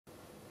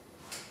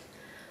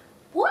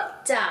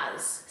What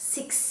does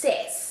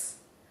success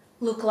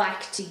look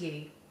like to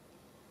you?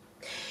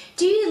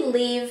 Do you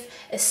live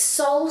a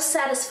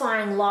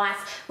soul-satisfying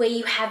life where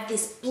you have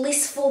this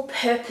blissful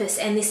purpose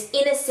and this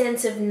inner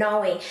sense of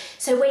knowing?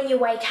 So when you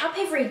wake up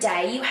every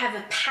day, you have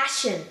a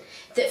passion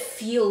that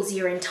fuels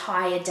your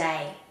entire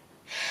day.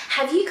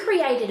 Have you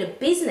created a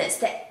business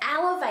that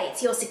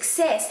elevates your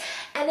success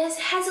and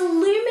has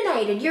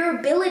illuminated your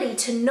ability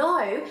to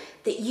know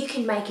that you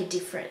can make a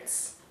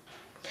difference?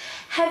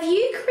 Have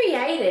you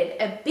created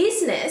a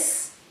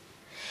business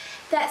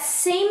that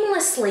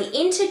seamlessly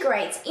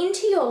integrates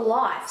into your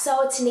life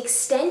so it's an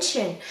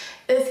extension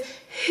of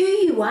who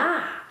you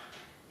are?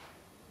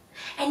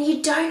 And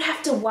you don't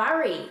have to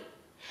worry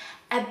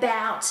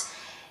about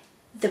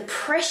the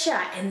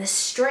pressure and the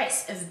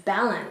stress of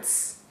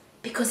balance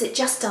because it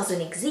just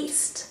doesn't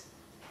exist.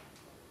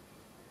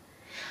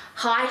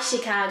 Hi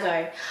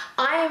Chicago,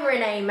 I am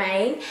Renee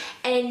Mayne,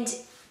 and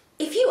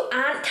if you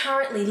aren't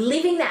currently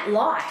living that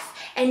life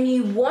and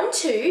you want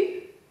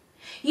to,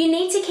 you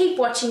need to keep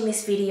watching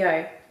this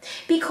video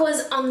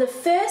because on the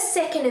 1st,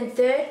 2nd and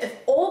 3rd of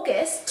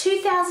August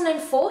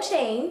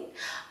 2014,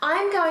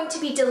 I'm going to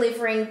be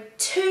delivering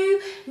 2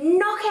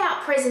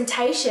 knockout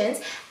presentations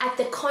at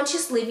the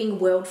Conscious Living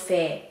World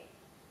Fair.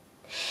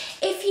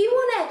 If you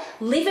want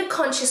to live a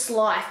conscious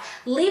life,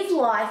 live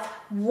life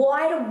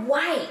wide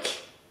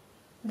awake,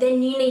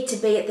 then you need to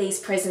be at these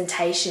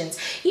presentations.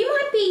 You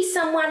might be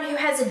someone who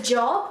has a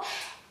job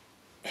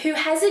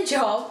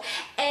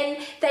and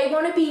you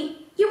want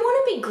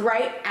to be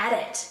great at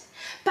it,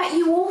 but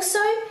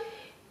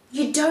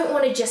you don't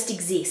want to just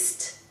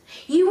exist.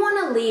 You want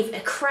to live a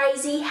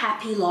crazy,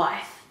 happy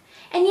life.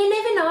 And you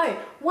never know,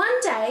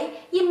 one day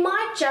you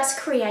might just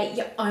create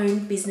your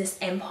own business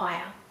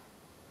empire.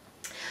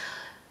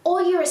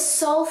 Or you're a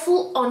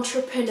soulful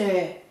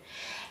entrepreneur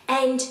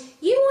and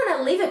you want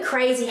to live a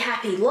crazy,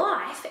 happy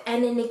life,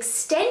 and an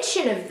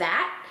extension of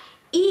that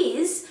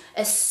is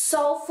a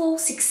soulful,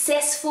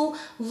 successful,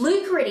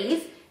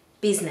 lucrative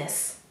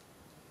business.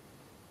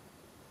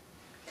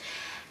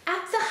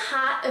 At the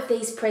heart of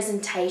these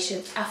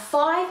presentations are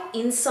 5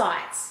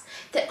 insights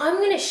that I'm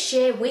going to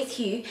share with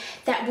you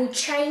that will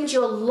change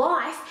your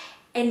life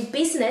and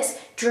business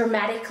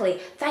dramatically.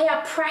 They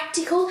are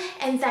practical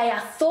and they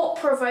are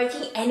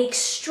thought-provoking and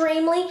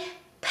extremely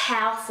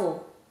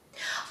powerful.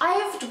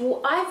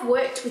 I've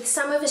worked with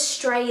some of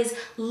Australia's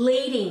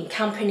leading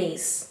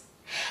companies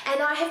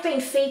and I have been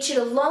featured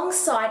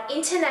alongside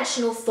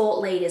international thought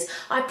leaders.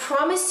 I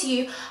promise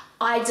you,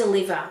 I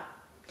deliver.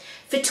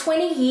 For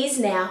 20 years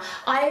now,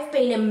 I have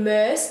been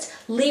immersed,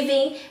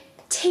 living,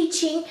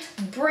 teaching,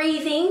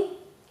 breathing,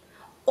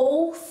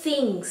 all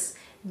things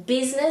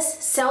business,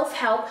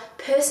 self-help,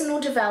 personal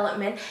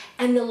development,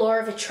 and the law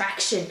of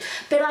attraction.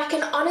 But I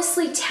can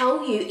honestly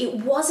tell you it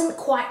wasn't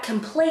quite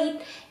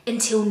complete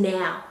until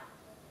now.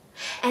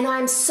 And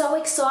I'm so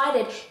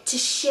excited to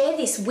share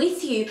this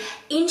with you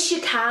in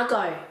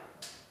Chicago.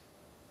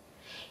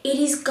 It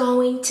is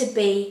going to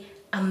be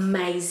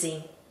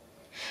amazing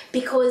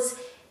because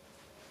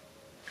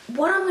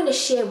what I'm going to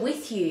share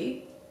with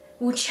you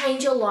will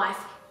change your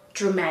life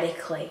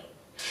dramatically.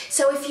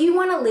 So if you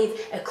want to live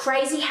a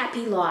crazy,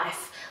 happy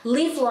life,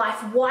 live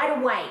life wide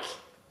awake,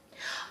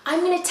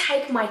 I'm going to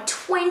take my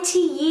 20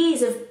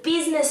 years of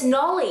business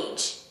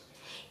knowledge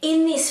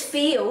in this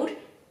field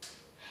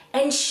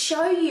and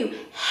show you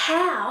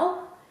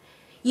how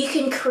you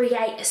can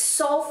create a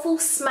soulful,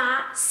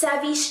 smart,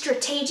 savvy,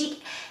 strategic,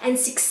 and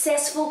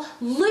successful,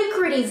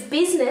 lucrative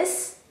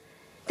business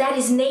that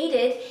is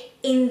needed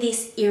in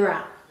this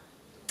era.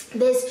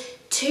 There's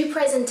 2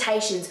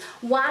 presentations.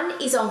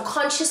 One is on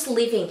conscious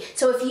living.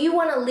 So if you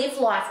want to live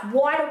life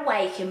wide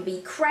awake and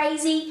be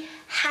crazy,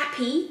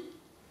 happy,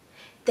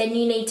 then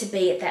you need to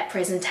be at that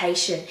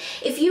presentation.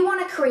 If you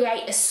want to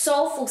create a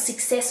soulful,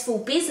 successful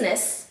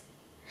business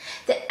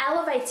that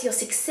elevates your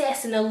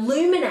success and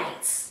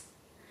illuminates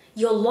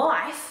your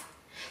life,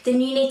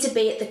 then you need to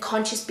be at the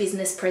Conscious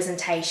Business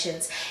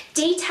presentations.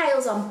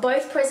 Details on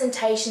both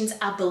presentations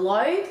are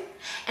below,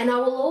 and I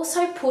will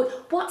also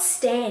put what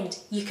stand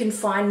you can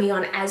find me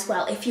on as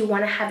well if you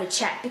want to have a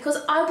chat, because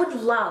I would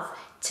love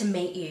to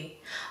meet you.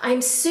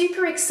 I'm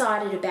super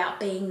excited about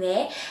being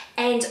there,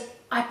 and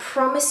I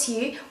promise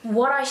you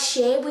what I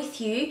share with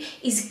you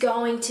is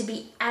going to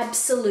be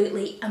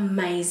absolutely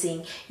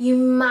amazing. You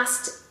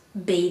must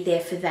be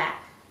there for that.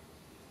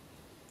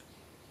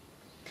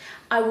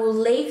 I will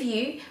leave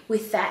you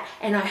with that,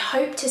 and I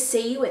hope to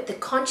see you at the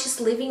Conscious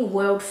Living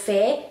World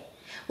Fair,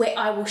 where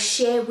I will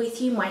share with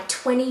you my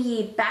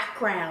 20-year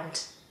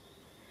background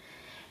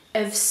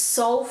of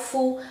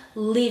soulful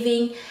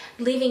living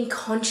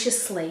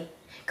consciously,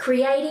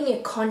 creating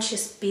a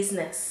conscious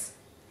business.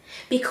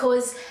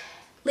 Because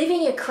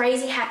living a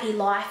crazy happy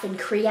life and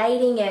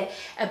creating a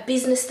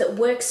business that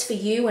works for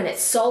you and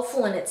it's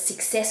soulful and it's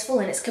successful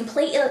and it's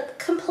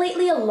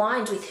completely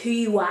aligned with who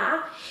you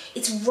are,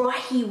 it's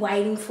right here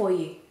waiting for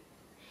you.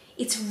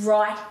 It's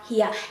right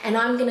here, and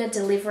I'm going to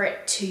deliver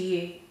it to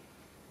you.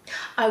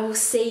 I will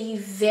see you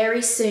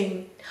very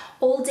soon.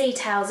 All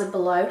details are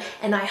below,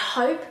 and I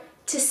hope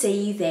to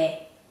see you there.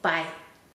 Bye.